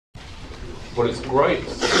Well, it's great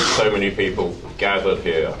that so many people gathered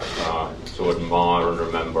here to admire and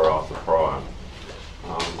remember Arthur Pryor.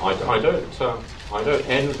 I don't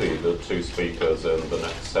envy the two speakers in the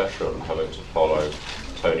next session having to follow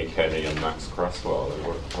Tony Kenny and Max Cresswell. They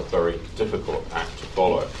were a very difficult act to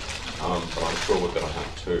follow. But I'm sure we're going to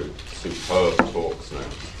have two superb talks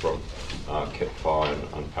next from Kit Fine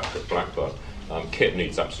and Patrick Blackburn. Kit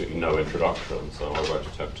needs absolutely no introduction, so I won't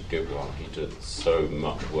attempt to give one. He did so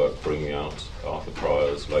much work bringing out Arthur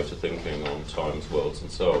Pryor's later thinking on times, worlds, and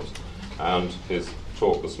selves. And his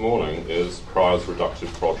talk this morning is Pryor's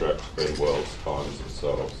reductive project in worlds, times, and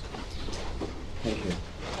selves. Thank you.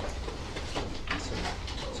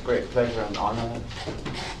 It's a great pleasure and honor to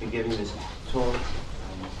be giving this talk,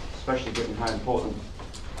 especially given how important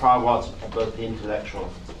Pryor was at both the intellectual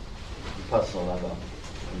and personal level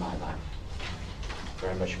in my life.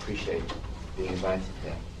 Very much appreciate being invited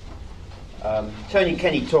here. Tony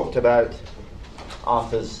Kenny talked about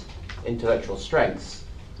Arthur's intellectual strengths,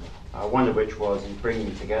 one of which was in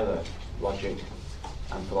bringing together logic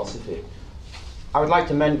and philosophy. I would like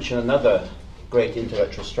to mention another great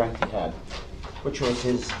intellectual strength he had, which was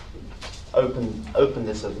his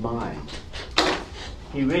openness of mind.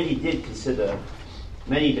 He really did consider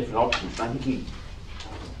many different options, and I think he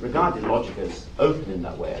regarded logic as open in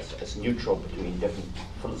that way, as neutral between different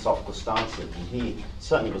philosophical stances, and he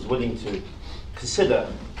certainly was willing to consider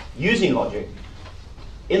using logic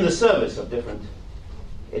in the service of different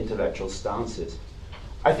intellectual stances.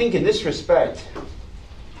 I think in this respect,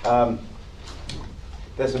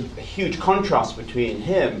 there's a huge contrast between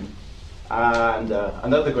him and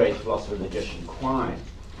another great philosopher and logician, Quine.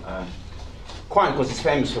 Quine, of course, is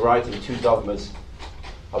famous for writing two dogmas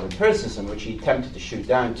of empiricism, which he attempted to shoot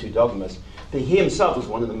down, two dogmas. But he himself was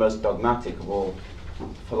one of the most dogmatic of all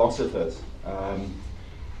philosophers. And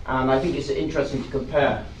I think it's interesting to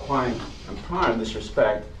compare Quine and Pryor in this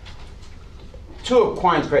respect. Two of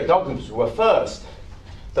Quine's great dogmas were, first,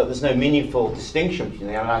 that there's no meaningful distinction between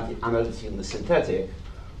the analytic and the synthetic,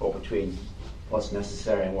 or between what's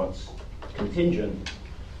necessary and what's contingent.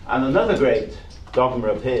 And another great dogma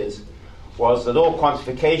of his was that all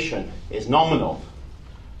quantification is nominal.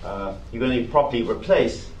 You can only properly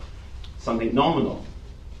replace something nominal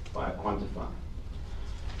by a quantifier.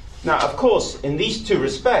 Now, of course, in these two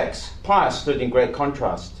respects, Pryor stood in great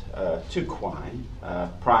contrast to Quine.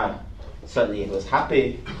 Pryor certainly was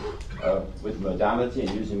happy with modality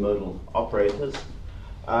and using modal operators.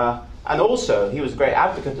 And also, he was a great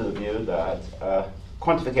advocate of the view that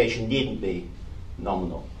quantification needn't be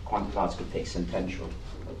nominal. Quantifiers could take sentential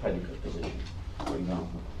or predicate position, for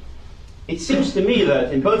example. It seems to me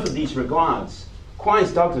that in both of these regards,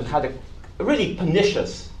 Quine's dogmas had a really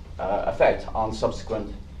pernicious effect on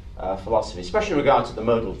subsequent philosophy, especially in regard to the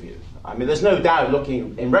modal view. I mean, there's no doubt,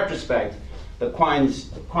 looking in retrospect, that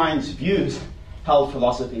Quine's views held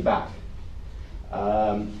philosophy back.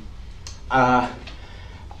 And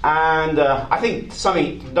I think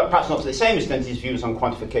something, perhaps not to the same extent, his views on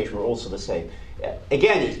quantification were also the same.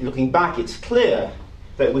 Again, looking back, it's clear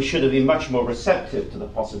that we should have been much more receptive to the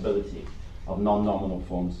possibility of non-nominal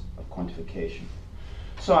forms of quantification.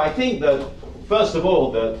 So I think that, first of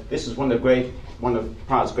all, that this is one of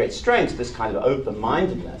Pryor's great strengths, this kind of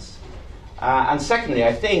open-mindedness. And secondly,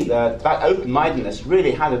 I think that open-mindedness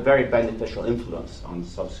really had a very beneficial influence on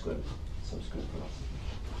subsequent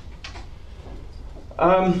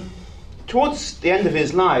philosophy. Towards the end of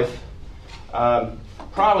his life,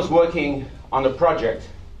 Pryor was working on a project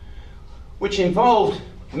which involved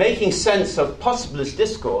making sense of positivist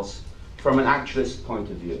discourse from an actualist point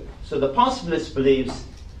of view. So the positivist believes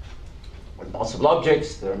in possible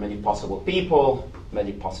objects, there are many possible people,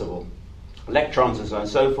 many possible electrons, and so on and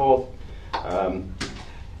so forth.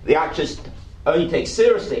 The actualist only takes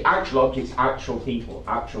seriously actual objects, actual people,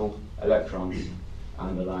 actual electrons,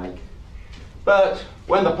 and the like. But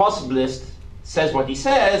when the possibilist says what he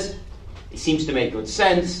says, it seems to make good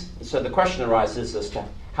sense, and so the question arises as to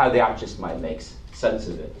how the actualist might make sense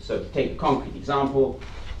of it. So to take a concrete example,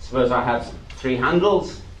 suppose I have 3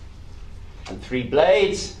 handles and 3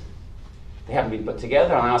 blades. They haven't been put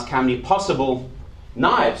together, and I ask how many possible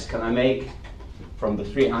knives can I make from the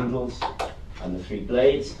 3 handles and the 3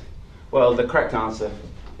 blades. Well, the correct answer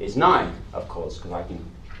is 9, of course, because I can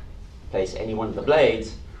place any one of the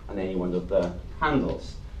blades and any one of the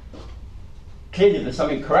handles. Clearly, there's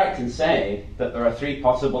something correct in saying that there are 3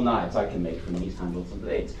 possible knives I can make from these handles and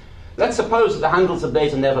blades. Let's suppose that the handles and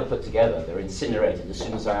blades are never put together. They're incinerated as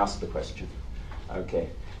soon as I ask the question. Okay.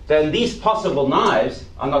 Then these possible knives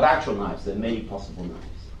are not actual knives. They're many possible knives.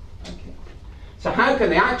 Okay. So how can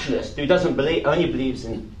the actualist, who doesn't believe, only believes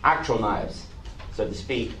in actual knives, so to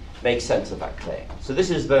speak, make sense of that claim. So this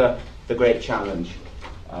is the great challenge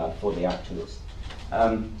for the actualist.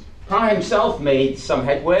 Pry himself made some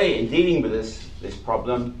headway in dealing with this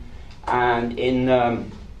problem, and in the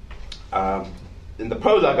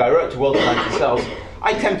prologue I wrote to World of 90 Cells,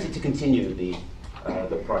 I attempted to continue the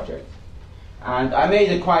project. And I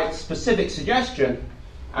made a quite specific suggestion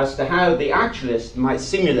as to how the actualist might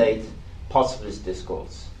simulate positivist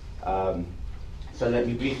discourse. So let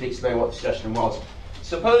me briefly explain what the suggestion was.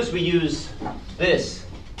 Suppose we use this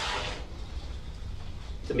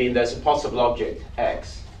to mean there's a possible object,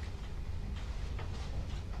 X.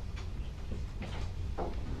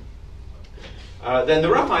 Then the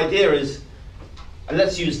rough idea is, and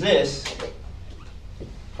let's use this,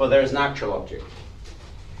 for there is an actual object,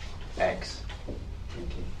 X.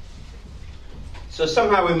 Okay. So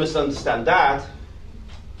somehow we must understand that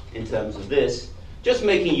in terms of this, just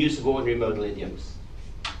making use of ordinary modal idioms.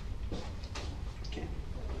 Okay.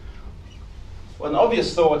 Well, an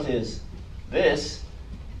obvious thought is this,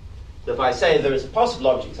 that if I say there is a possible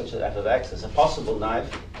object such as f of x, there's a possible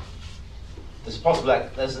knife, there's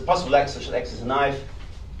a possible x such that x is a knife,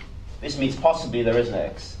 this means possibly there is an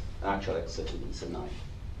x, an actual x such that it's a knife.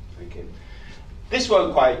 Okay. This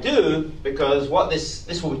won't quite do, because what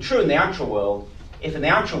this will be true in the actual world if in the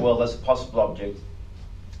actual world there's a possible object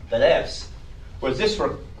that f's, whereas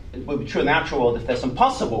it will be true in the actual world if there's some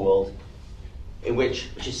possible world which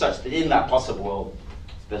is such that in that possible world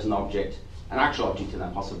there's an object, an actual object in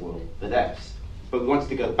that possible world that f's. But we wanted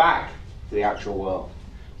to go back to the actual world.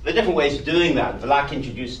 There are different ways of doing that. Verlac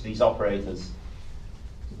introduced these operators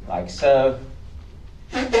like so.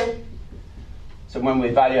 So when we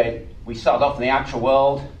evaluate, we start off in the actual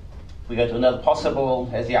world, we go to another possible world,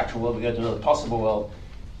 here's the actual world, we go to another possible world,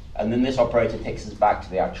 and then this operator takes us back to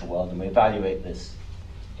the actual world, and we evaluate this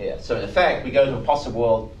here. So in effect, we go to a possible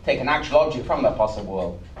world, take an actual object from that possible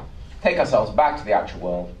world, take ourselves back to the actual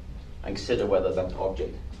world, and consider whether that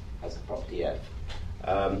object has the property f.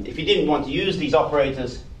 If you didn't want to use these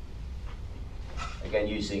operators, again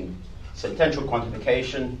using sentential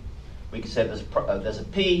quantification, we could say there's a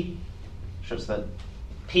P, such that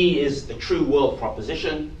P is the true world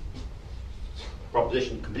proposition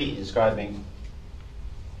completely describing,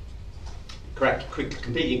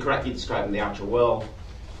 completely and correctly describing the actual world,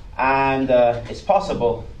 and it's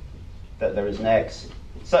possible that there is an X,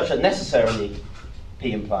 such that necessarily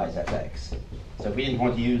P implies Fx. So if we didn't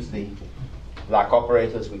want to use the black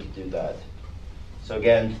operators, we could do that. So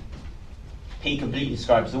again, P completely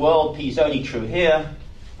describes the world. P is only true here.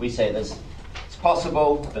 We say it's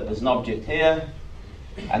possible that there's an object here.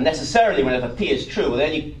 And necessarily, whenever P is true, well, the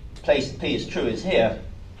only place P is true is here,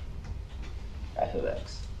 f of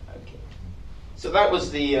x. Okay. So that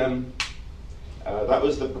was the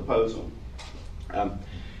proposal.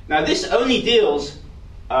 Now this only deals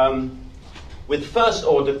with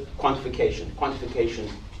first-order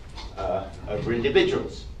quantification over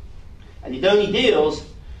individuals, and it only deals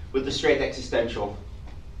with the straight existential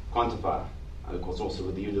quantifier, and of course also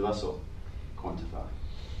with the universal quantifier.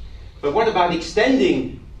 But what about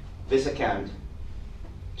extending this account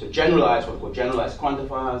to generalize what we call generalized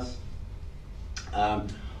quantifiers,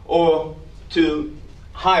 or to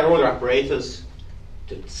higher order operators,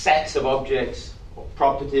 to sets of objects, or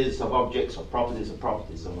properties of objects, or properties of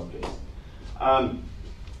properties of objects?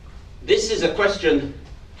 This is a question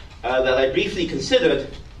that I briefly considered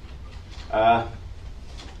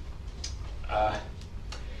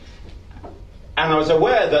and I was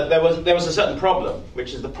aware that there was a certain problem,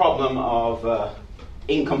 which is the problem of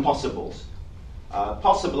incompossibles.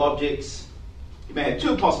 Possible objects, you may have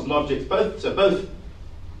two possible objects, both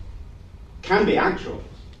can be actual,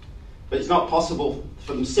 but it's not possible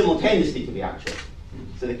for them simultaneously to be actual.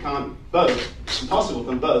 So they can't both, it's impossible for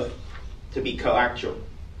them both to be co-actual.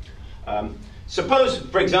 Suppose,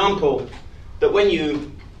 for example, that when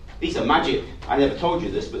these are magic, I never told you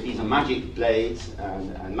this, but these are magic blades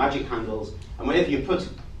and magic handles, and whenever you put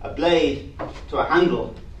a blade to a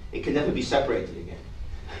handle, it can never be separated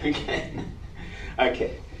again.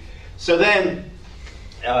 Okay. So then,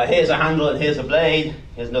 here's a handle and here's a blade,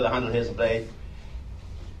 here's another handle, here's a blade.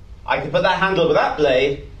 I could put that handle with that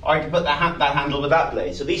blade, or I could put that handle with that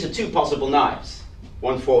blade. So these are two possible knives,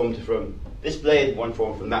 one formed from this blade, one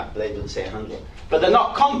formed from that blade with the same handle. But they're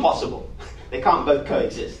not compossible. They can't both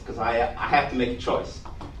coexist, because I have to make a choice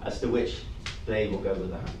as to which blade will go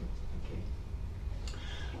with the handle.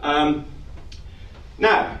 Okay.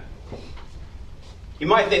 Now, you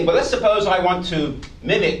might think, well, let's suppose I want to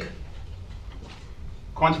mimic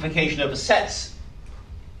quantification over sets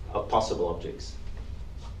of possible objects.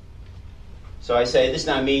 So I say this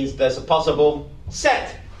now means there's a possible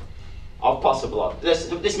set of possible objects.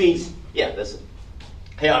 This means, yeah, this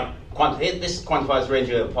quantifies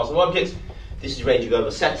ranging over possible objects. This is ranging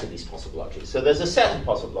over sets of these possible objects. So there's a set of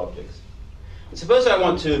possible objects. And suppose I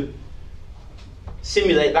want to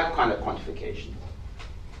simulate that kind of quantification.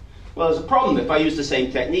 Well, there's a problem if I use the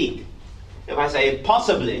same technique. If I say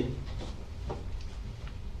possibly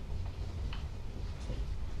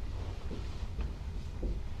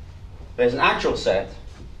there's an actual set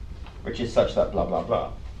which is such that blah, blah,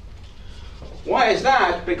 blah. Why is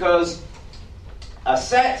that? Because a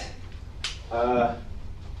set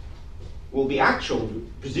will be actual,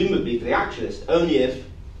 presumably for the actualist, only if,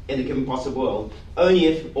 in a given possible world, only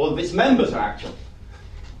if all of its members are actual.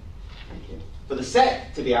 Okay. For the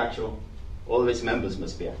set to be actual, all of its members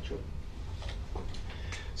must be actual.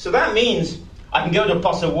 So that means I can go to a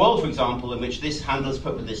possible world, for example, in which this handle is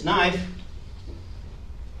put with this knife.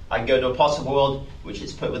 I can go to a possible world in which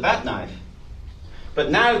it's put with that knife. But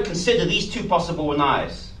now consider these two possible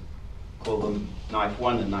knives. Call them knife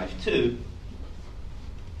 1 and knife 2,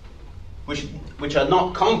 which are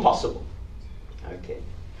not compossible. Okay.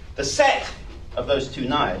 The set of those two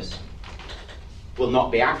knives will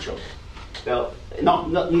not be actual. They'll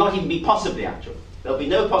not even be possibly actual. There'll be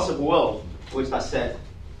no possible world in which that set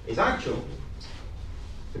is actual,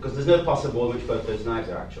 because there's no possible world in which both those knives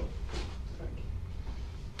are actual. Okay.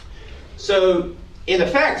 So, in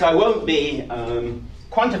effect, I won't be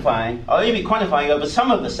quantifying. I'll only be quantifying over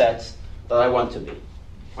some of the sets that I want to be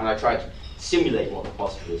when I try to simulate what the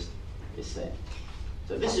possibilist is saying.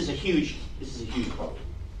 So this is a huge problem.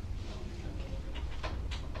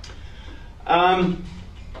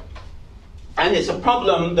 And it's a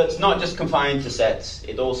problem that's not just confined to sets.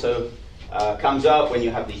 It also comes up when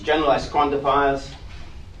you have these generalized quantifiers,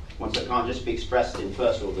 ones that can't just be expressed in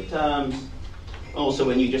first order terms. Also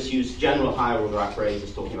when you just use general higher order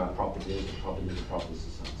operators talking about properties, and so on and so forth.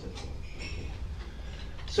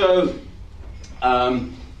 So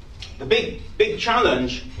the big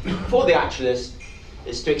challenge for the actualist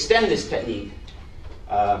is to extend this technique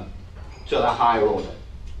to the higher order.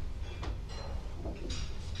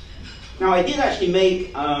 Now, I did actually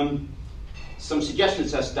make some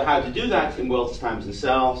suggestions as to how to do that in Worlds, Times, and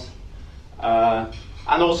Cells. And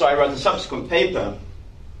also, I wrote a subsequent paper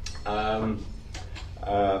on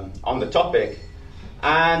the topic.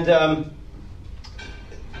 And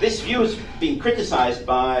this view has been criticized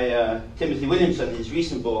by Timothy Williamson in his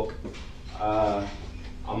recent book on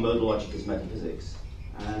modal logic as metaphysics.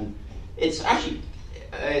 And it's actually,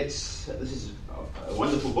 this is a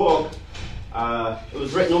wonderful book. It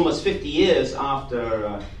was written almost 50 years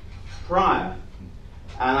after Prior,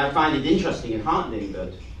 and I find it interesting and heartening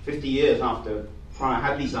that 50 years after Prior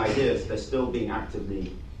had these ideas, they're still being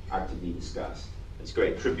actively discussed. It's a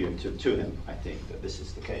great tribute to him, I think, that this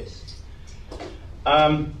is the case.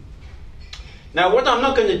 Now, what I'm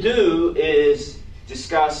not going to do is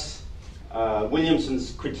discuss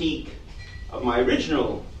Williamson's critique of my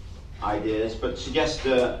original ideas, but suggest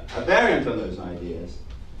a variant on those ideas,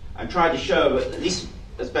 and try to show, at least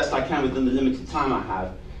as best I can within the limited time I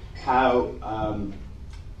have, how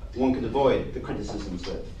one can avoid the criticisms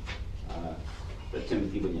that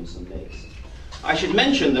Timothy Williamson makes. I should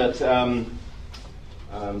mention that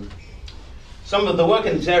some of the work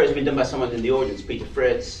in this area has been done by someone in the audience, Peter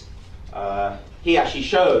Fritz. He actually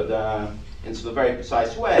showed, in sort of a very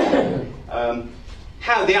precise way,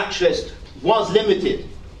 how the actualist was limited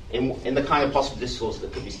in the kind of possible discourse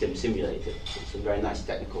that could be simulated. Some very nice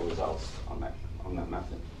technical results on that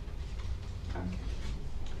method. Okay.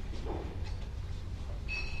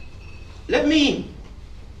 Let me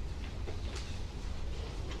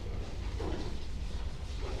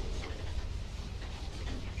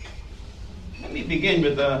begin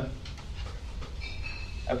with a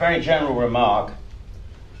very general remark,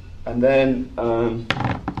 and then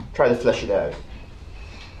try to flesh it out.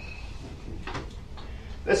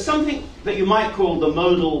 There's something that you might call the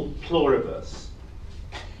modal pluriverse.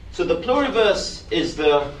 So the pluriverse is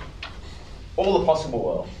all the possible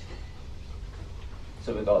worlds.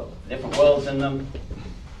 So we've got different worlds in them.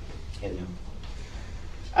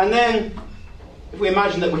 And then, if we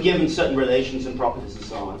imagine that we're given certain relations and properties and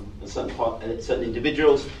so on, and certain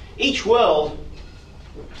individuals, each world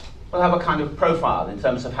will have a kind of profile in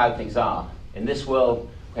terms of how things are. In this world,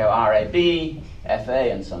 we have RAB,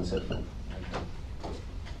 FA, and so on and so forth.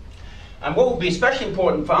 And what will be especially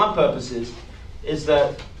important for our purposes is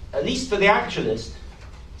that, at least for the actualist,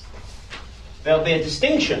 there'll be a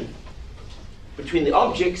distinction between the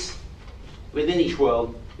objects within each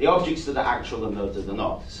world, the objects that are actual and those that are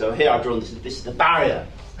not. So here I've drawn this is the barrier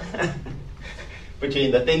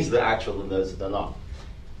between the things that are actual and those that are not.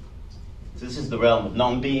 So this is the realm of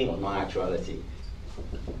non-being or non-actuality.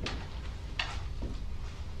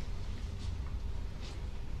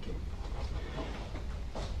 Okay.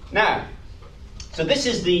 Now, so this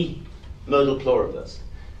is the modal pluriverse.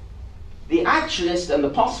 The actualist and the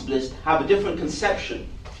possibilist have a different conception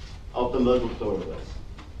of the modal pluriverse.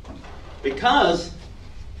 Because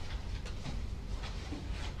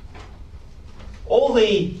all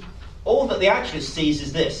that the actualist sees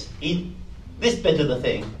is this. This bit of the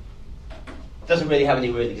thing doesn't really have any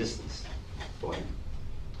real existence for him.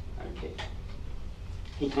 Okay.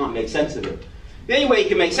 He can't make sense of it. The only way he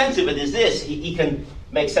can make sense of it is this. He can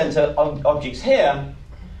make sense of objects here,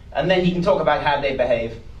 and then he can talk about how they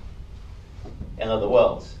behave in other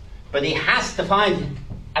worlds. But he has to find,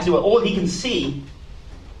 as it were, all he can see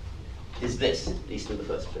is this, at least in the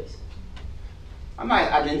first place. I might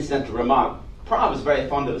add an incidental remark. Prague was very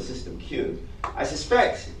fond of a system Q. I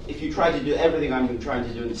suspect if you try to do everything I'm trying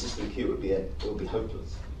to do in the system Q, it would be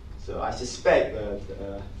hopeless. So I suspect that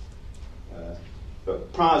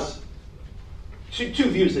but Prague's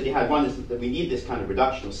two views that he had. One is that we need this kind of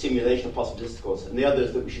reduction or simulation of possibilisticals, and the other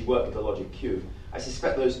is that we should work with the logic Q. I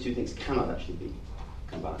suspect those two things cannot actually be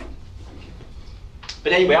combined.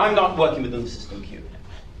 But anyway, I'm not working within the system Q.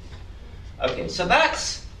 Okay, so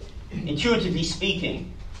that's, intuitively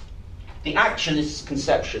speaking, the actualist's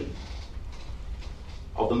conception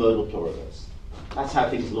of the modal pluriverse. That's how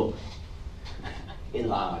things look in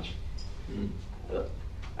large.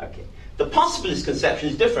 Okay. The possibilist conception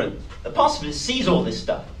is different. The possibilist sees all this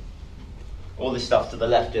stuff to the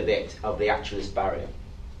left of the actualist barrier.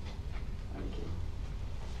 Okay.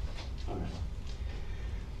 All right.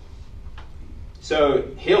 So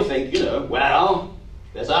he'll think, well,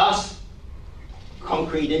 there's us,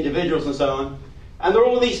 concrete individuals and so on, and there are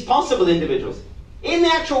all these possible individuals in the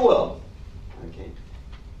actual world. Okay.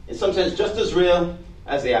 In some sense, just as real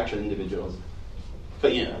as the actual individuals.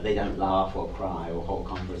 But, they don't laugh or cry or hold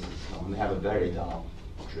conferences and so on. They have a very dull,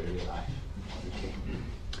 dreary life. Okay.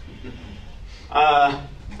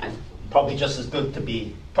 And probably just as good to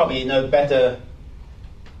be, probably no better.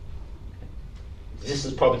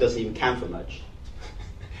 Existence probably doesn't even count for much.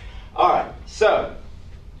 All right, so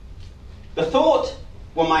the thought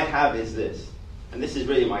one might have is this, and this is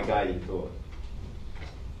really my guiding thought.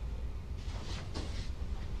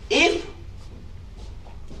 If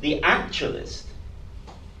the actualist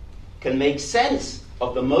can make sense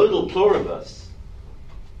of the modal pluriverse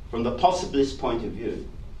from the possibilist point of view,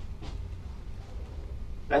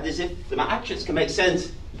 that is, if the actualist can make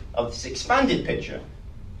sense of this expanded picture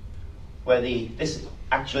where this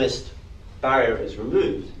actualist barrier is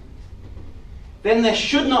removed, then there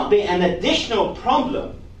should not be an additional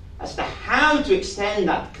problem as to how to extend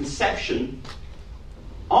that conception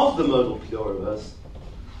of the modal pluriverse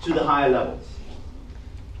to the higher levels.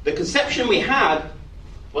 The conception we had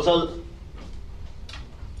was a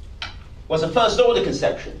first order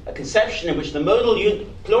conception, a conception in which the modal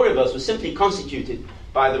pluriverse was simply constituted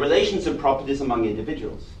by the relations and properties among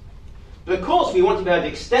individuals. But of course we want to be able to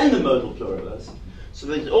extend the modal pluriverse so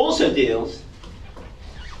that it also deals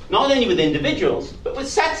not only with individuals, but with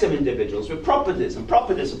sets of individuals, with properties, and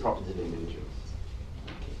properties of properties of individuals.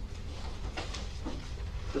 Okay.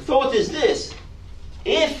 The thought is this: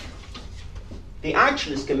 if the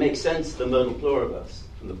actualist can make sense of the modal pluriverse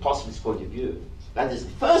from the possibilist point of view, that is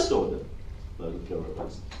the first order modal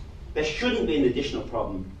pluriverse, there shouldn't be an additional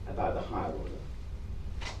problem about the higher order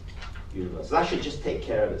universe. That should just take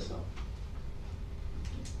care of itself.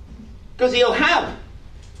 Because he'll have,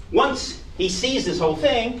 once he sees this whole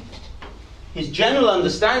thing, his general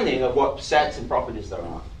understanding of what sets and properties there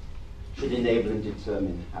are should enable him to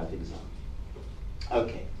determine how things are.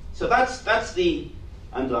 Okay, so that's the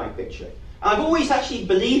underlying picture. And I've always actually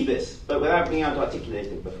believed this, but without being able to articulate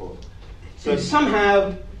it before. So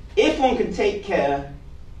somehow, if one can take care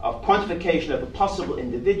of quantification of the possible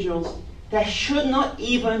individuals, there should not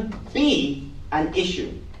even be an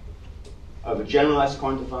issue over generalized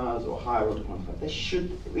quantifiers or higher order quantifiers.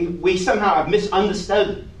 We somehow have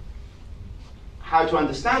misunderstood how to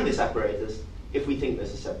understand this apparatus if we think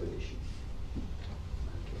there's a separate issue.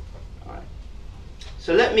 Okay. All right.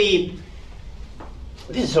 So this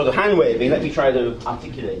is sort of hand waving, let me try to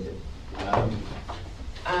articulate it.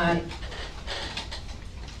 And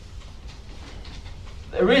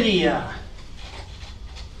really, I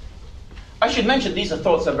should mention these are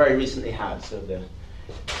thoughts I very recently had, so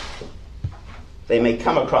they may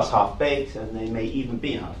come across half-baked, and they may even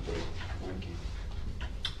be half-baked.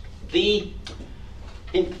 Okay.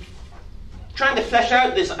 In trying to flesh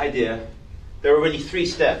out this idea, there are really three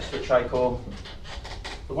steps, which I call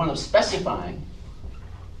the one of specifying.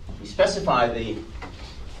 We specify the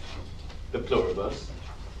the pluriverse.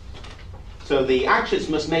 So the actualist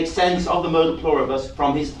must make sense of the modal pluriverse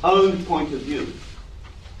from his own point of view.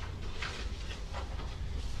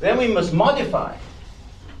 Then we must modify.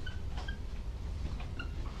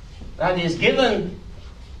 That is, given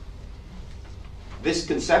this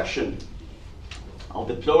conception of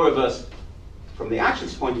the pluriverse from the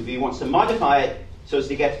actualist point of view, he wants to modify it so as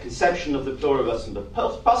to get a conception of the pluriverse from the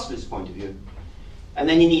positivist point of view. And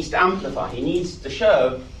then he needs to amplify. He needs to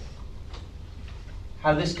show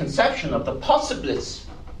how this conception of the possibilists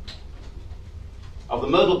of the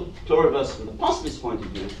modal pluriverse from the positivist point of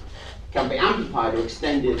view can be amplified or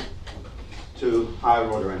extended to higher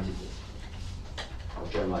order entities, or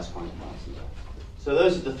generalized quantum fields. So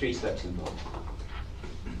those are the three steps involved.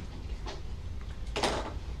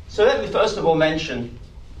 So let me first of all mention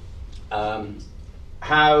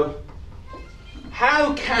how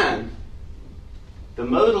can the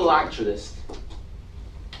modal actualist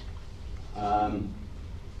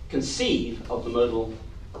conceive of the modal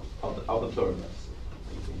of the pluriverse.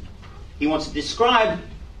 He wants to describe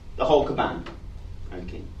the whole cabal.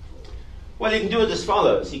 Okay. Well, he can do it as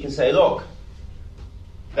follows. He can say, look,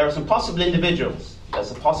 there are some possible individuals.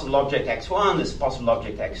 There's a possible object x1, there's a possible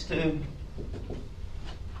object x2.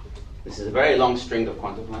 This is a very long string of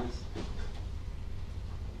quantifiers.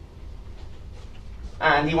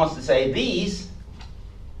 And he wants to say these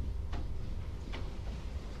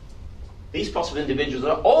possible individuals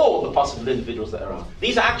are all the possible individuals that are.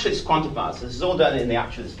 These are actualist quantifiers. So this is all done in the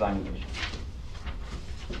actualist language.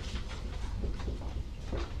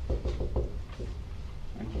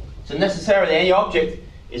 So necessarily any object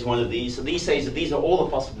is one of these. So these says that these are all the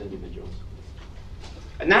possible individuals.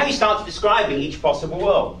 And now he starts describing each possible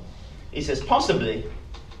world. He says possibly,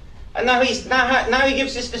 and now he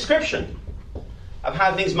gives this description of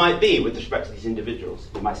how things might be with respect to these individuals.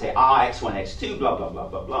 He might say R, x1, x2, blah, blah, blah,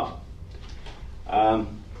 blah, blah.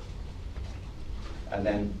 And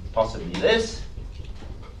then possibly this,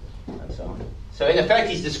 and so on. So in effect,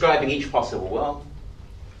 he's describing each possible world.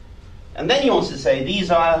 And then he wants to say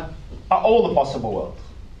these are all the possible worlds.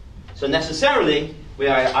 So necessarily, we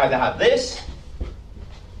either have this,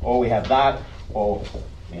 or we have that, or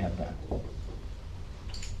we have that.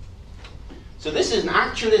 So this is an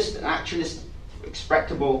actualist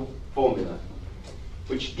expectable formula,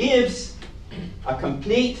 which gives a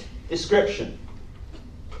complete description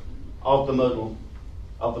of the modal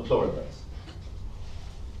of the pluriverse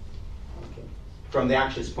from the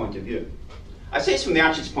actualist point of view. I say it's from the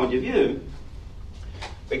actualist point of view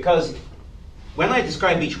because when I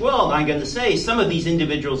describe each world, I'm going to say some of these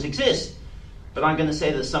individuals exist, but I'm going to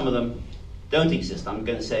say that some of them don't exist. I'm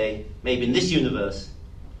going to say maybe in this universe,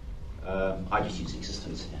 I just use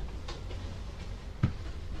existence here.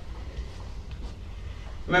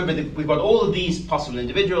 Remember that we've got all of these possible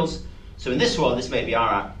individuals. So in this world, this may be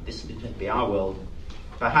our world.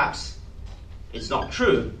 Perhaps it's not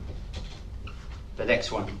true that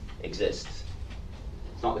x1 exists.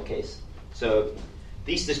 It's not the case. So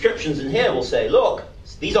these descriptions in here will say, look,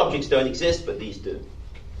 these objects don't exist, but these do.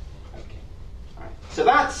 Okay. All right. So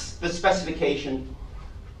that's the specification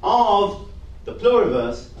of the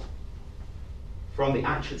pluriverse from the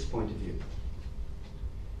actualist point of view.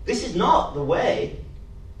 This is not the way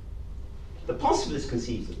the positivist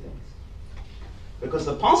conceives of things. Because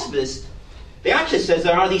the positivist, the actualist says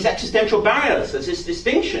there are these existential barriers. There's this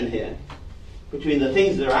distinction here between the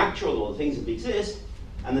things that are actual or the things that exist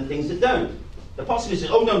and the things that don't. The positivist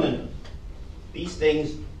says, oh, no. These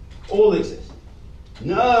things all exist.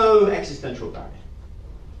 No existential barrier.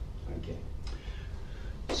 Okay.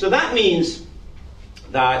 So that means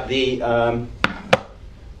that we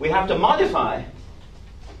have to modify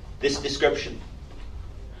this description.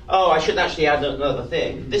 Oh, I should actually add another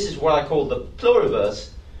thing. This is what I call the pluriverse.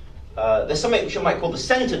 There's something which I might call the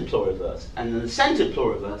centered pluriverse. And in the centered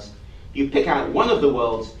pluriverse, you pick out one of the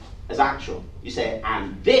worlds as actual. You say,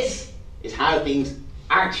 and this is how things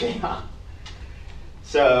actually are.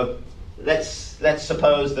 So let's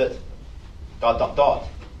suppose that ...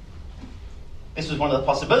 This was one of the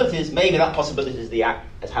possibilities. Maybe that possibility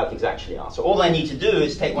is how things actually are. So all I need to do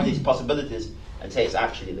is take one of these possibilities and say it's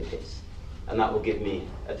actually the case. And that will give me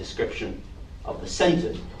a description of the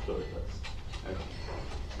centered pluriverse. Okay.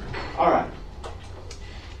 All right.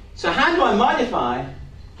 So how do I modify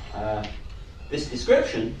this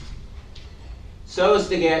description so as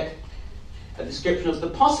to get a description of the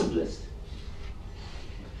possibilist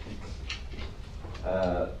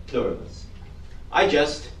pluriverse? I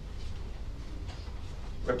just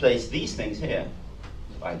replace these things here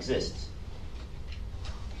by exists.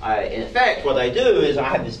 In effect, what I do is I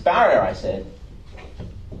have this barrier, I said.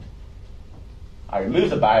 I remove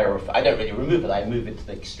the barrier, or I don't really remove it, I move it to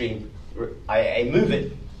the extreme, I move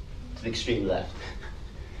it to the extreme left.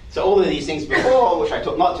 So all of these things before, which I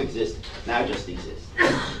thought not to exist, now just exist.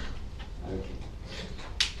 Okay.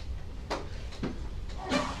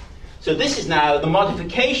 So this is now the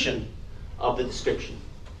modification of the description.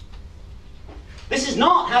 This is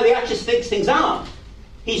not how the actress thinks things are.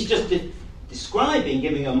 He's just describing,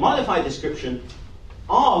 giving a modified description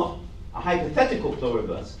of a hypothetical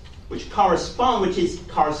pluriverse, which corresponds to his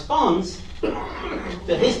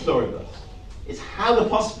pluriverse. It's how the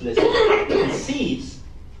possibilist conceives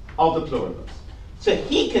of the pluriverse. So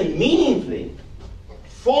he can meaningfully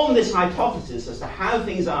form this hypothesis as to how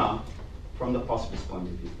things are from the possibilist point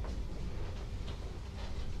of view.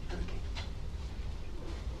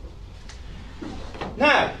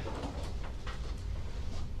 Now,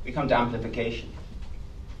 we come to amplification.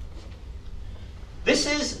 This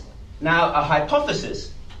is now a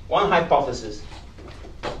hypothesis, one hypothesis,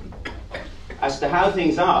 as to how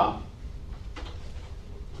things are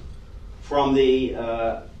from the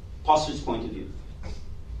positivist point of view.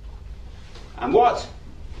 And what,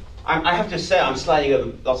 I have to say, I'm sliding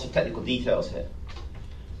over lots of technical details here.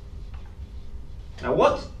 Now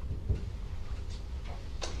what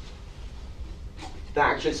the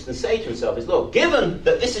actress can say to himself is, look, given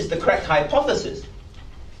that this is the correct hypothesis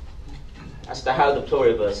as to how the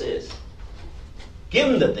pluriverse is,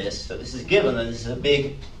 given that this is given and this is a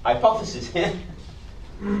big hypothesis here,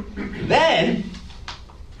 then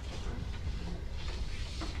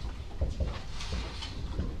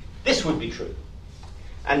this would be true.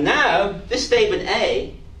 And now this statement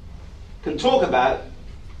A can talk about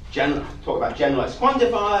generalized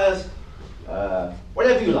quantifiers,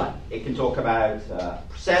 whatever you like. It can talk about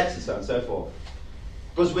sets and so on and so forth.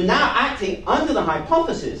 Because we're now acting under the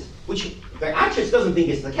hypothesis, which the actress doesn't think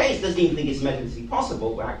is the case, doesn't even think it's mechanistically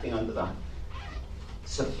possible. We're acting under that.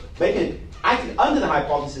 So acting under the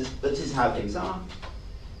hypothesis that this is how things are.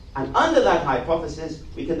 And under that hypothesis,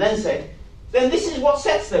 we can then say, then this is what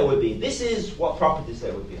sets there would be. This is what properties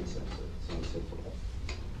there would be, and so on and so forth.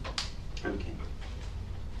 Okay.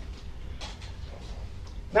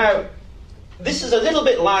 Now, this is a little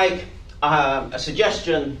bit like a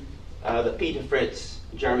suggestion that Peter Fritz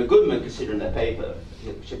and Jeremy Goodman consider in their paper,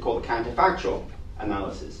 which is called the counterfactual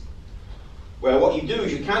analysis, where what you do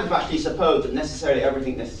is you counterfactually suppose that necessarily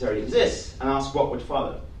everything necessarily exists and ask what would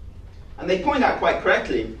follow. And they point out quite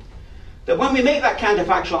correctly that when we make that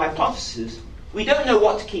counterfactual hypothesis, we don't know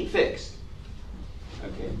what to keep fixed.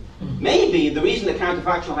 Okay. Maybe the reason the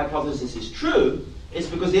counterfactual hypothesis is true is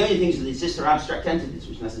because the only things that exist are abstract entities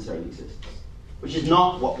which necessarily exist, which is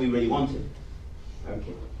not what we really wanted.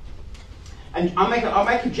 Okay. And I'll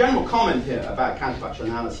make a general comment here about counterfactual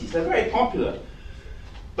analyses. They're very popular,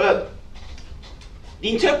 but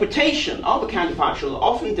the interpretation of a counterfactual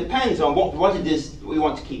often depends on what it is we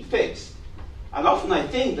want to keep fixed. And often I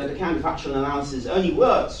think that a counterfactual analysis only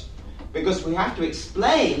works because we have to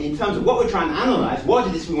explain, in terms of what we're trying to analyze, what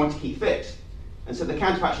it is we want to keep fixed. And so the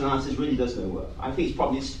counterfactual analysis really does no work. I think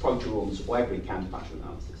this is probably true almost for every counterfactual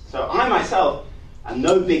analysis. So I myself am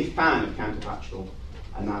no big fan of counterfactual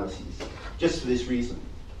analyses, just for this reason,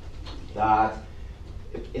 that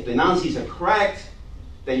if the analyses are correct,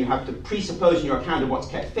 then you have to presuppose in your account of what's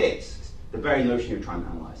kept fixed the very notion you're trying to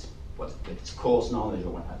analyze, what's its coarse knowledge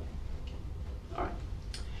or what have you. All right.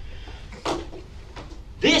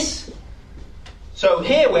 So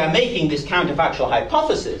here we're making this counterfactual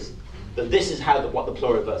hypothesis that this is what the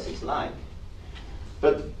pluriverse is like.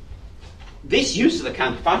 But this use of the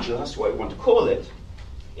counterfactual, that's what we want to call it,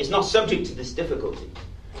 is not subject to this difficulty.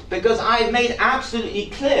 Because I've made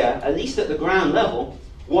absolutely clear, at least at the ground level,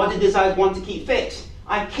 what it is I want to keep fixed.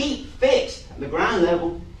 I keep fixed at the ground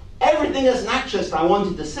level everything as an actress I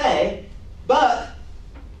wanted to say, but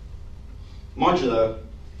modulo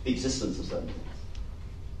the existence of certain things.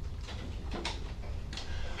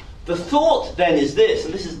 The thought then is this,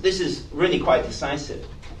 and this is really quite decisive.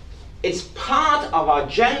 It's part of our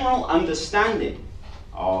general understanding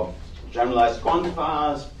of generalized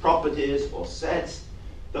quantifiers, properties, or sets,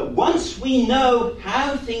 that once we know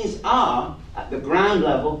how things are at the ground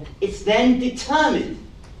level, it's then determined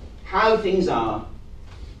how things are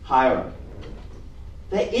higher up.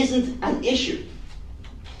 There isn't an issue.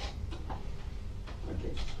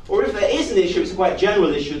 Okay. Or if there is an issue, it's a quite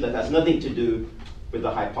general issue that has nothing to do with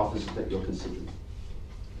the hypothesis that you're considering.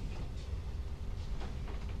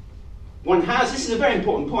 This is a very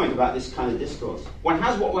important point about this kind of discourse. One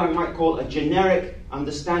has what one might call a generic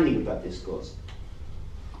understanding of that discourse.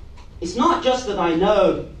 It's not just that I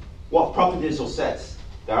know what properties or sets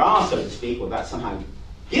there are, so to speak, or that's somehow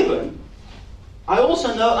given. I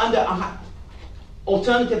also know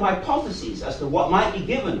alternative hypotheses as to what might be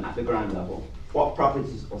given at the ground level, what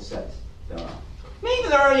properties or sets there are. Maybe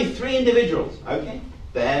there are only 3 individuals, okay?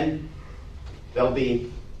 Then there'll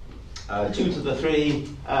be 2 to the 3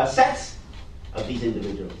 sets of these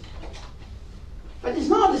individuals. But it's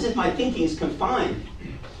not as if my thinking is confined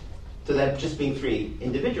to there just being 3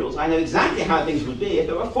 individuals. I know exactly how things would be if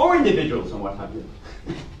there were 4 individuals and what have you.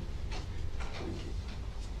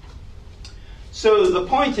 So the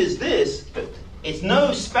point is this, that it's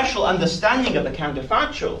no special understanding of the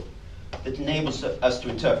counterfactual that enables us to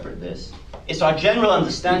interpret this. It's our general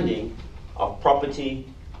understanding of property,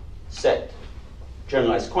 set,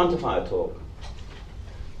 generalized quantifier talk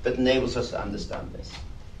that enables us to understand this.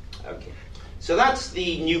 Okay, so that's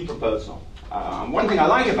the new proposal. One thing I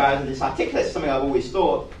like about it is articulates something I've always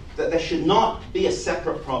thought, that there should not be a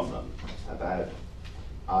separate problem about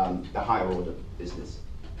the higher order business.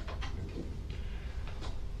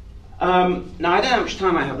 Now, I don't know how much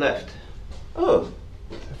time I have left. Oh,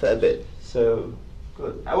 a fair bit. So,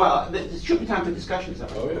 good. Well, there should be time for discussions.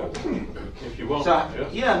 Oh, yeah. If you want. So,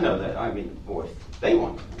 yeah, no, I mean, or if they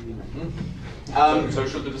want. So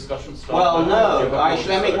should the discussion start? Well, now? no.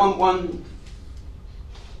 Should I make one?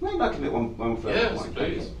 Maybe I can make one further yes, point.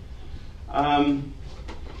 please. Okay.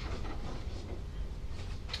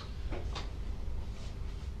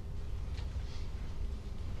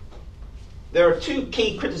 There are 2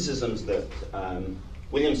 key criticisms that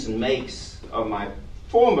Williamson makes of my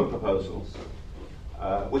former proposals,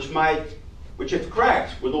 which if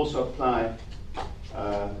correct, would also apply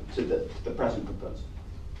to the present proposal.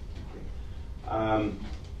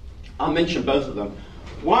 I'll mention both of them.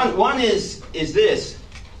 One is this,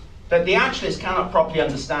 that the actualists cannot properly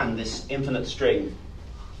understand this infinite string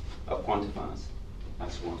of quantifiers.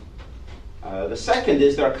 That's one. The second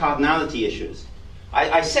is there are cardinality issues.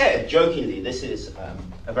 I said, jokingly, this is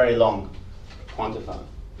a very long quantifier.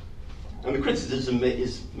 And the criticism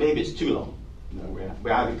is maybe it's too long. You know,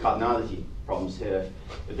 we're having cardinality problems here.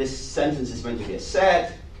 If this sentence is meant to be a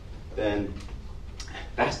set, then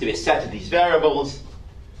there has to be a set of these variables.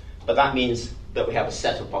 But that means that we have a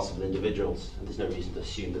set of possible individuals. And there's no reason to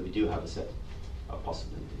assume that we do have a set of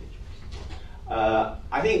possible individuals.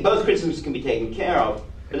 I think both criticisms can be taken care of.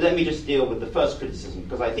 But let me just deal with the first criticism,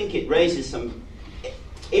 because I think it raises some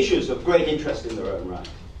issues of great interest in their own right.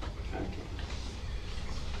 Okay.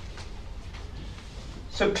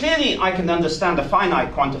 So clearly I can understand a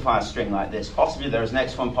finite quantifier string like this. Possibly there is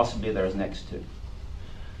next one, possibly there is next two.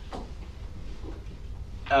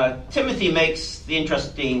 Timothy makes the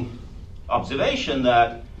interesting observation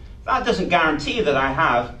that that doesn't guarantee that I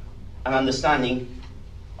have an understanding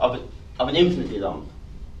of an infinitely long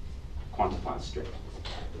quantifier string.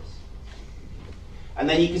 And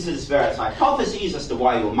then he considers various hypotheses as to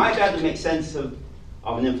why you might be able to make sense of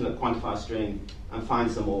an infinite quantifier string and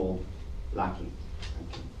finds them all lacking.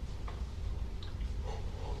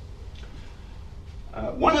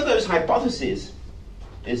 One of those hypotheses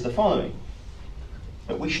is the following.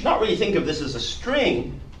 That we should not really think of this as a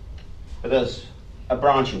string, but as a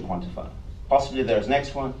branching quantifier. Possibly there is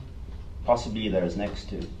next one, possibly there is next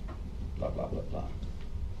two, blah, blah, blah, blah.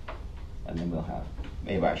 And then we'll have,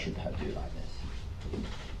 maybe I should have do it like this.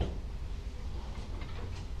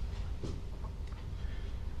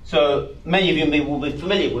 So many of you will be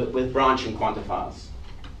familiar with branching quantifiers.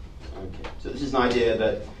 Okay. So this is an idea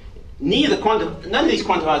that none of these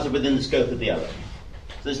quantifiers are within the scope of the other. So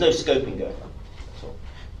there's no scoping going on.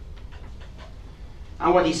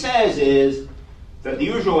 And what he says is that the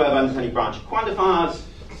usual way of understanding branching quantifiers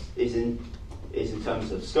is in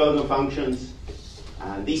terms of Scola functions,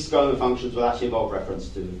 and these Scola functions will actually involve reference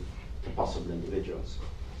to possible individuals.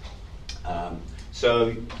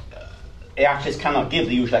 So actually cannot give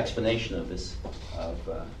the usual explanation of this of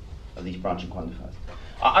these branching quantifiers.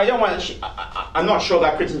 I'm not sure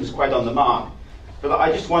that criticism is quite on the mark, but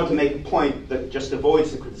I just want to make a point that just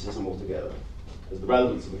avoids the criticism altogether, as the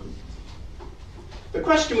relevance of the criticism. The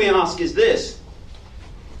question we ask is this: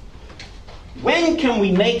 when can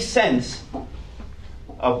we make sense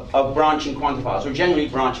of branching quantifiers, or generally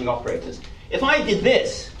branching operators? If I did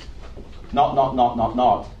this, not,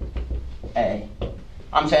 A,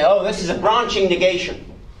 I'm saying, oh, this is a branching negation.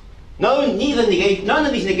 None of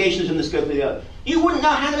these negations are in the scope of the other. You wouldn't know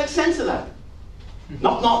how to make sense of that.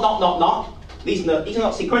 Not. These are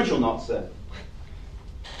not sequential knots there.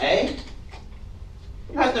 A?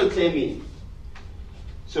 It has no clear meaning.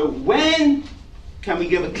 So when can we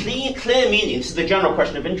give a clear meaning? This is the general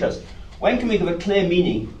question of interest. When can we give a clear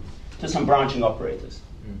meaning to some branching operators?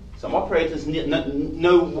 Some operators,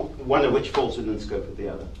 no one of which falls within the scope of the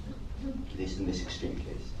other, at least in this extreme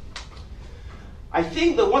case. I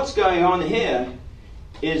think that what's going on here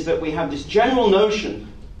is that we have this general notion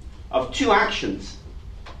of two actions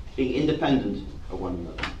being independent of one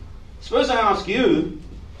another. Suppose I ask you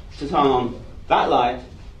to turn on that light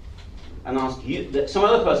and ask you, some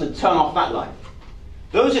other person to turn off that light.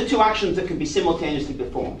 Those are two actions that can be simultaneously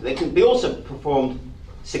performed. They can be also performed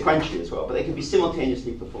sequentially as well, but they can be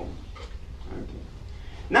simultaneously performed. Okay.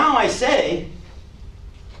 Now I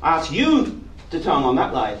ask you to turn on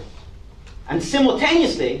that light, and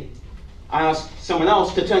simultaneously I ask someone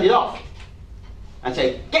else to turn it off and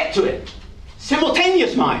say, get to it.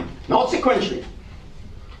 Simultaneous mind, not sequentially.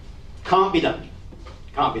 Can't be done.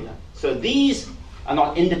 Can't be done. So these are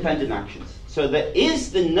not independent actions. So there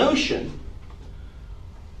is the notion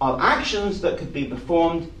of actions that could be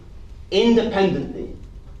performed independently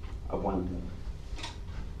of one another.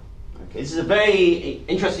 Okay, this is a very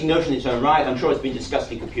interesting notion in its own right. I'm sure it's been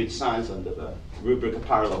discussed in computer science under the rubric of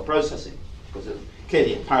parallel processing, because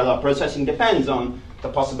clearly parallel processing depends on the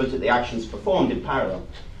possibility that the actions performed in parallel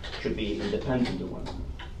should be independent of one another.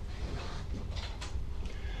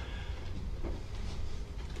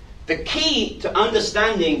 The key to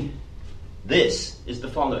understanding this is the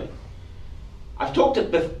following. I've talked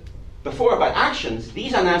before about actions.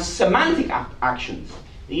 These are now semantic actions.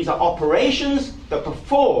 These are operations that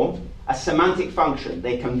perform a semantic function.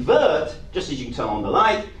 They convert, just as you can turn on the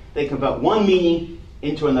light, they convert one meaning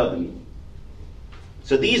into another meaning.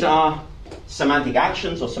 So these are semantic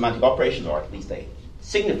actions or semantic operations, or at least they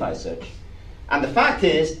signify such. And the fact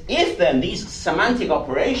is, if then these semantic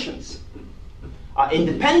operations are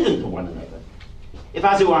independent of one another, if,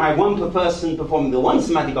 as it were, I have one person performing the one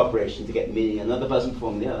semantic operation to get meaning, another person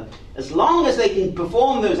performing the other, as long as they can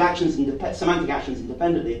perform those actions, semantic actions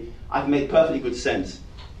independently, I've made perfectly good sense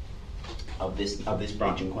of this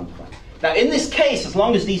branching quantifier. Now, in this case, as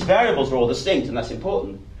long as these variables are all distinct, and that's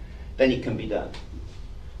important, then it can be done.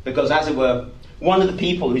 Because, as it were, one of the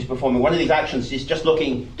people who's performing one of these actions is just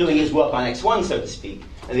doing his work on x1, so to speak,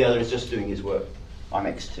 and the other is just doing his work on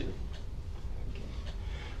x2.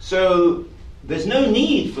 So there's no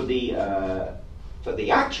need for the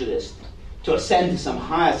actualist to ascend to some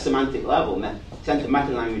higher semantic level, ascend to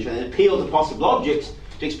meta-language, and then appeal to possible objects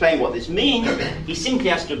to explain what this means. He simply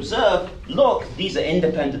has to observe, look, these are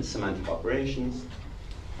independent semantic operations,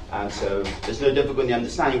 and so there's no difficulty in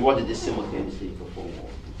understanding what it is simultaneously performed.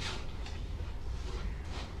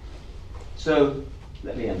 So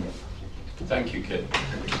let me end it. Thank you, Kit.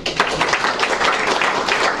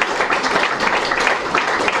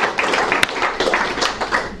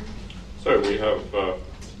 So we have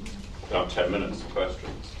about 10 minutes for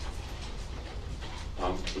questions.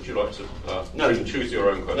 Would you like to No, you choose your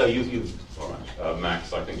own question? No, you. All right.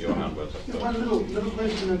 Max, I think your hand went up. Yeah, one little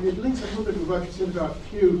question, and it links a little bit with what you said about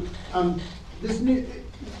Q.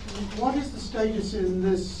 What is the status in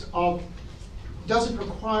this of, does it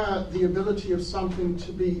require the ability of something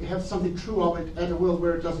to have something true of it at a world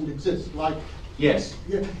where it doesn't exist? Like, Yes.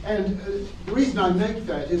 Yeah, and the reason I make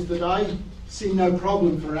that is that I see no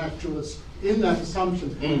problem for actualists in that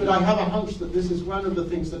assumption, but I have a hunch that this is one of the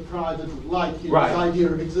things that Prior didn't like. Right. This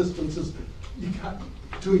idea of existence is,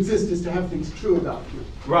 to exist is to have things true about you.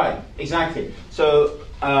 Right, exactly. So,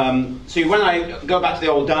 when I go back to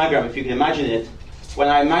the old diagram, if you can imagine it, when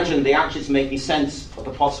I imagine the actualists making sense of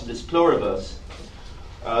the possibilist pluriverse,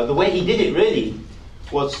 the way he did it really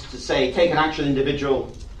was to say, take an actual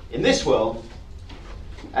individual in this world,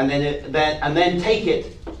 and then take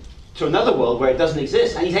it to another world where it doesn't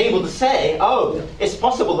exist, and he's able to say, oh, it's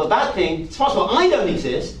possible that thing, it's possible I don't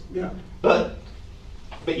exist, but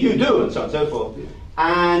you do, and so on and so forth. Yeah.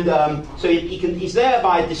 And so he's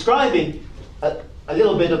thereby describing a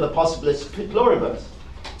little bit of the possibilist pluriverse.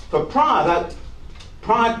 For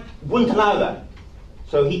Prior wouldn't allow that.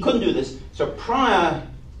 So he couldn't do this. So Prior,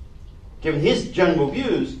 given his general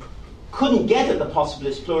views, couldn't get at the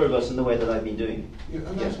possibilist pluriverse in the way that I've been doing. Yeah,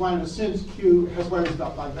 and that's why, in a sense, Q has worries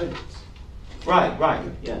about bivalence. Right.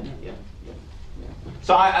 Yeah.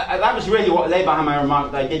 So that was really what lay behind my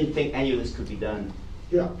remark, that I didn't think any of this could be done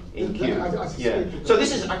in Q. So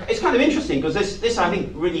it's kind of interesting, because this I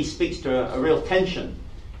think really speaks to a real tension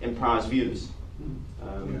in Prior's views.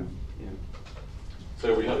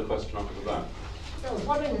 So we had a question after that. I was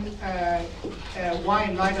wondering why,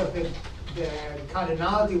 in light of the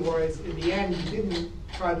cardinality worries, in the end you didn't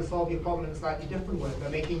try to solve your problem in a slightly different way by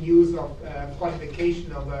making use of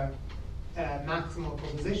quantification of maximal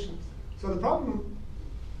propositions. So the problem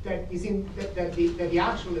that you seem that the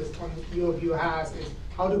actualist on your view has is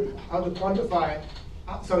how to quantify.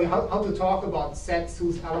 How to talk about sets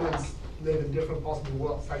whose elements live in different possible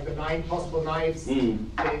worlds. Like the 9 possible knives, they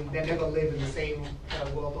never live in the same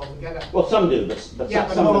world altogether. Well, some do, but Yeah,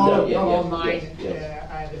 but some not of them all, don't. not all 9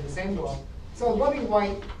 Yes. are in the same world. So I was wondering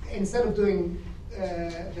why, instead of doing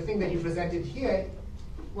the thing that you presented here,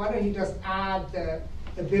 why don't you just add the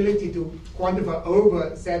ability to quantify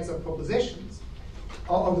over sets of propositions,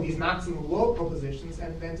 or over these maximum world propositions,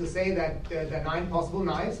 and then to say that there are 9 possible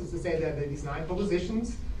knives, is to say that there are these 9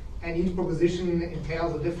 propositions, and each proposition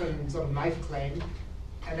entails a different sort of knife claim,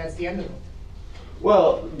 and that's the end of it.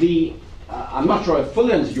 Well, I'm not sure I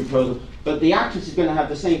fully understood your proposal, but the actress is going to have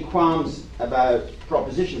the same qualms about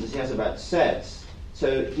propositions as he has about sets.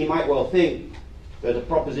 So he might well think that a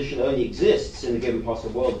proposition only exists in a given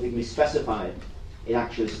possible world if it can be specified in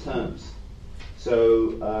actualist terms.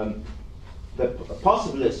 So the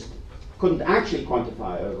possibilist couldn't actually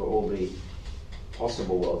quantify over all the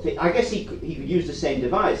possible worlds. I guess he could use the same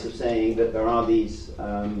device of saying that there are these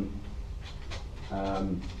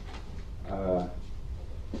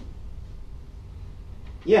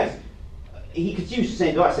yes, he could use the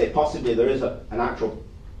same device, say possibly there is an actual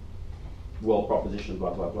world proposition,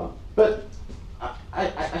 blah, blah, blah. But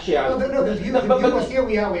Here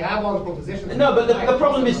we have all the propositions. No, but the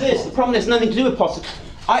problem is this. The problem has nothing to do with possible.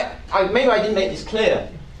 Maybe I didn't make this clear.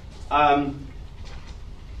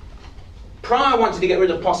 Prior wanted to get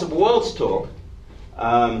rid of possible worlds talk,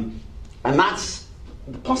 and that's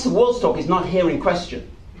the possible worlds talk is not here in question.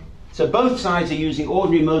 So both sides are using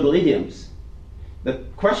ordinary modal idioms. The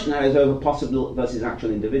question now is over possible versus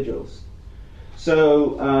actual individuals.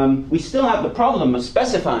 So we still have the problem of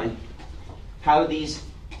specifying how these.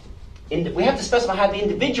 We have to specify how the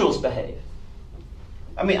individuals behave.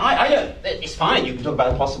 I mean, I don't. It's fine. You can talk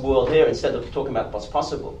about a possible world here instead of talking about what's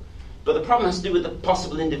possible. But the problem has to do with the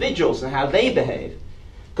possible individuals and how they behave,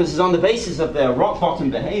 because it's on the basis of their rock bottom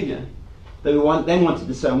behavior that we then want to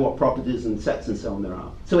discern what properties and sets and so on there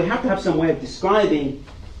are. So we have to have some way of describing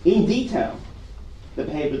in detail the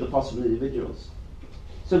behavior of the possible individuals.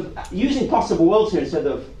 So using possible worlds here instead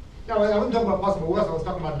of... No, I wasn't talking about possible worlds, I was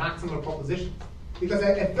talking about maximal propositions. Because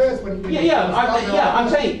at first, when I'm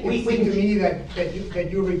saying it seemed to me that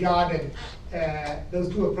you regarded those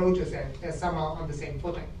two approaches as somehow on the same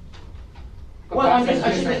footing. But well,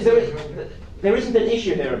 there isn't an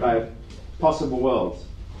issue here about possible worlds.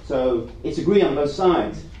 So it's agreed on both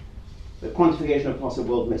sides that quantification of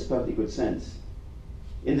possible worlds makes perfectly good sense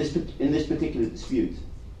in this particular dispute.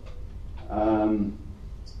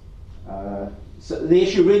 So the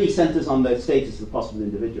issue really centers on the status of possible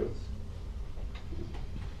individuals.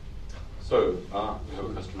 So, we have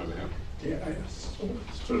a question over here. Yeah,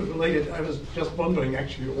 sort of related. I was just wondering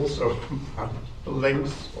actually also about the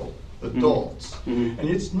length of the dots. Mm-hmm. And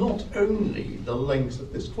it's not only the length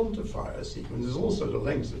of this quantifier sequence, it's also the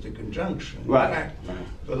length of the conjunction. Right. In fact,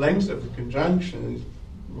 the length of the conjunction is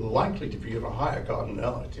likely to be of a higher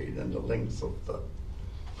cardinality than the length of the...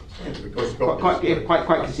 Because quite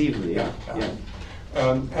conceivably, yeah.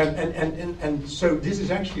 And so this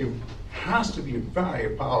is actually has to be a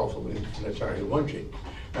very powerful infinitary logic.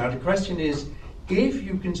 Now the question is, if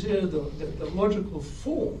you consider the logical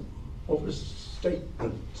form of a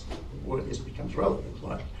statement where this becomes relevant,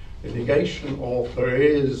 like the negation of there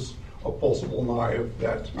is a possible knife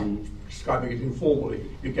that, I'm describing it informally,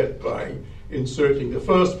 you get by inserting the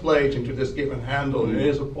first blade into this given handle, and there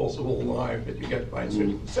is a possible knife that you get by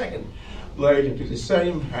inserting the second blade into the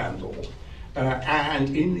same handle.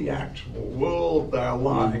 And in the actual world, they're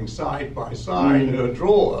lying side by side in a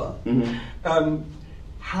drawer.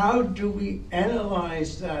 How do we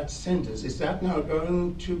analyze that sentence? Is that now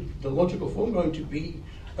going to, the logical form going to be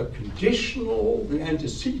a conditional, the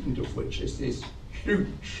antecedent of which is this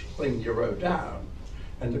huge thing you wrote down,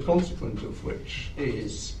 and the consequence of which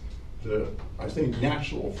is the, I think,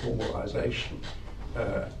 natural formalization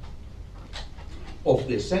of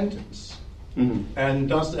this sentence? And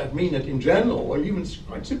does that mean that in general, or even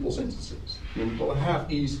quite simple sentences, will have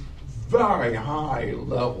these very high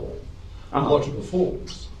level logical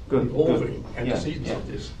forms involving antecedents of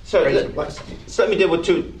this great complexity? So let me deal with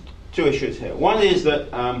two issues here. One is that,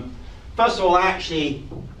 first of all, I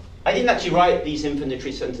didn't actually write these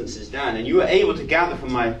infinitary sentences down, and you were able to gather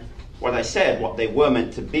from what I said what they were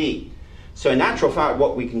meant to be. So in actual fact,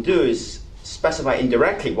 what we can do is specify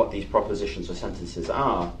indirectly what these propositions or sentences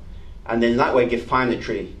are, and then in that way give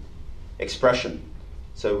finitary expression.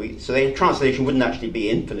 So the translation wouldn't actually be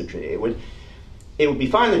infinitary. It would be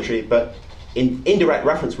finitary, but indirect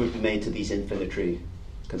reference would be made to these infinitary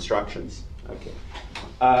constructions. Okay.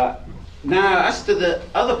 Now, as to the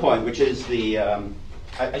other point, which is the,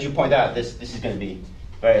 as you point out, this is going to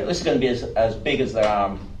be as big as there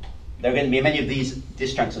are there are going to be many of these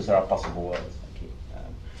disjunctures that are possible words.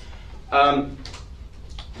 Okay.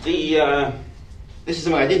 This is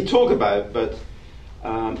something I didn't talk about, but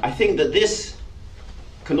I think that this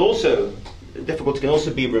can also, the difficulty can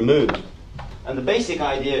also be removed. And the basic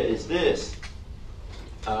idea is this,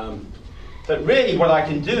 that really what I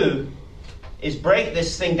can do is break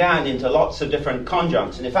this thing down into lots of different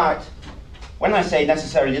conjuncts. And in fact, when I say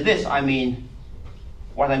necessarily this, what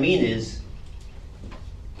I mean is,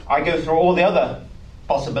 I go through all the other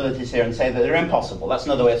possibilities here and say that they're impossible. That's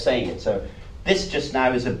another way of saying it. So this just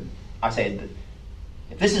now is I say that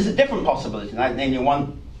if this is a different possibility, namely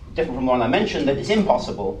one different from the one I mentioned, that it's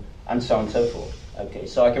impossible, and so on and so forth. Okay,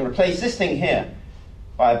 so I can replace this thing here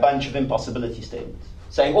by a bunch of impossibility statements,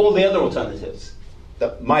 saying all the other alternatives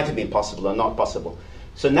that might have been possible are not possible.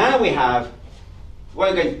 So now we have,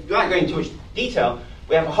 without going into much detail,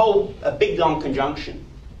 we have a big long conjunction.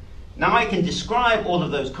 Now I can describe all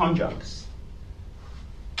of those conjuncts.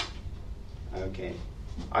 Okay,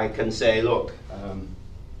 I can say, look,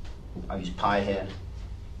 I'll use pi here.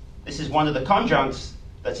 This is one of the conjuncts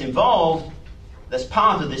that's involved, that's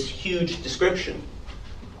part of this huge description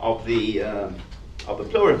of the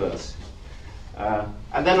pluriverse.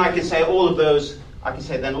 And then I can say all of those,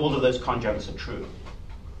 then all of those conjuncts are true.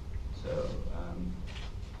 So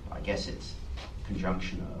I guess it's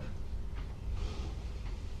conjunction of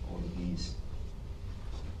all of these.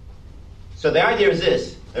 So the idea is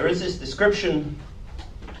this. There is this description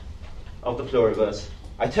of the pluriverse.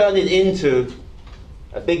 I turn it into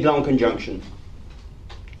a big long conjunction.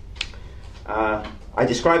 I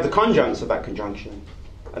describe the conjuncts of that conjunction,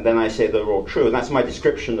 and then I say they're all true. And that's my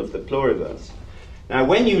description of the pluriverse. Now,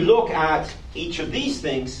 when you look at each of these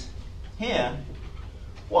things here,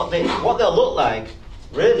 what they'll look like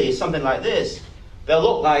really is something like this. They'll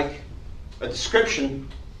look like a description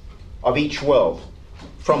of each world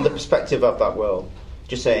from the perspective of that world.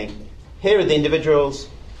 Just saying, here are the individuals,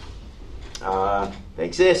 they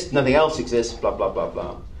exist, nothing else exists, blah, blah, blah,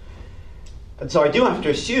 blah. And so I do have to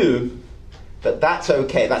assume that that's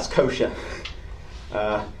okay, that's kosher.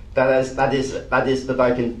 That is that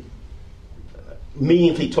I can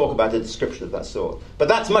meaningfully talk about a description of that sort. But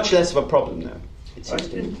that's much less of a problem now.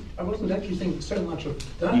 I wasn't actually thinking so much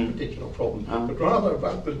of that particular problem, but rather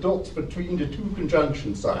about the dots between the two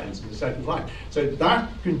conjunction signs in the second line. So that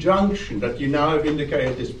conjunction that you now have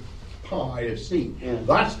indicated is pi of c,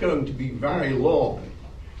 that's going to be very long.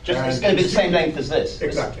 It's going to be the same length as this.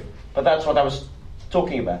 Exactly. But that's what I was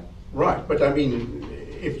talking about. Right, but I mean,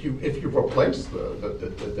 if you replace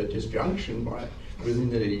the disjunction within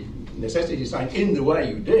the necessity sign in the way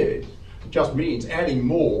you did, it just means adding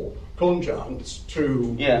more conjuncts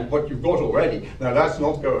to what you've got already. Now that's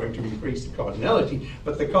not going to increase the cardinality,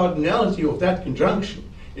 but the cardinality of that conjunction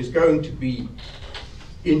is going to be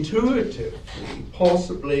intuitively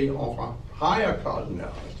possibly of a higher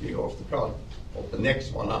cardinality of the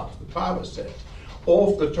next one up, the power set,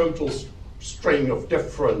 of the total string of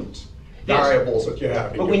different variables that you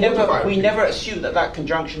have. But we never assume that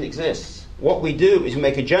conjunction exists. What we do is we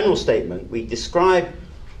make a general statement. We describe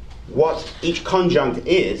what each conjunct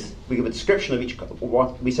is. We give a description of each.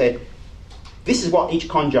 What we say, this is what each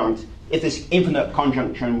conjunct, if this infinite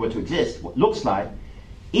conjunction were to exist, what it looks like.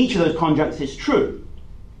 Each of those conjuncts is true.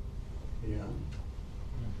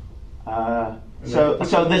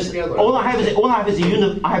 So there's all I have is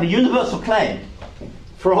a universal claim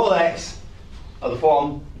for all x of the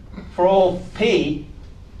form for all p,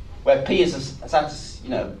 where p is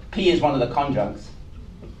p is one of the conjuncts.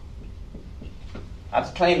 That's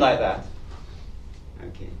claimed like that.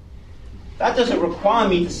 Okay. That doesn't require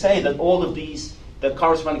me to say that all of these, the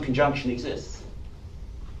corresponding conjunction exists.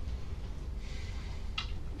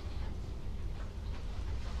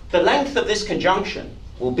 The length of this conjunction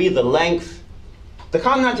will be the length. The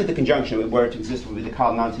cardinality of the conjunction, were it to exist, will be the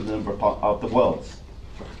cardinality of the number of the worlds.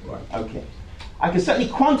 Right. Okay. I can certainly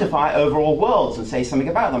quantify overall worlds and say something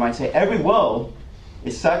about them. I say every world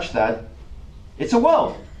is such that it's a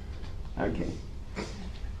world. Okay.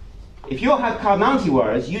 If you have cardinality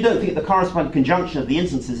words, you don't think the corresponding conjunction of the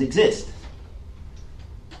instances exist.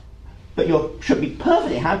 But you should be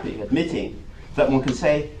perfectly happy admitting that one can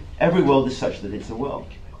say every world is such that it's a world.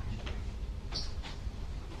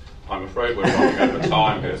 I'm afraid we're running over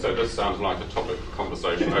time here, so this sounds like a topic of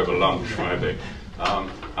conversation over lunch, maybe.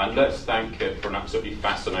 And let's thank Kit for an absolutely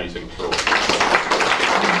fascinating talk.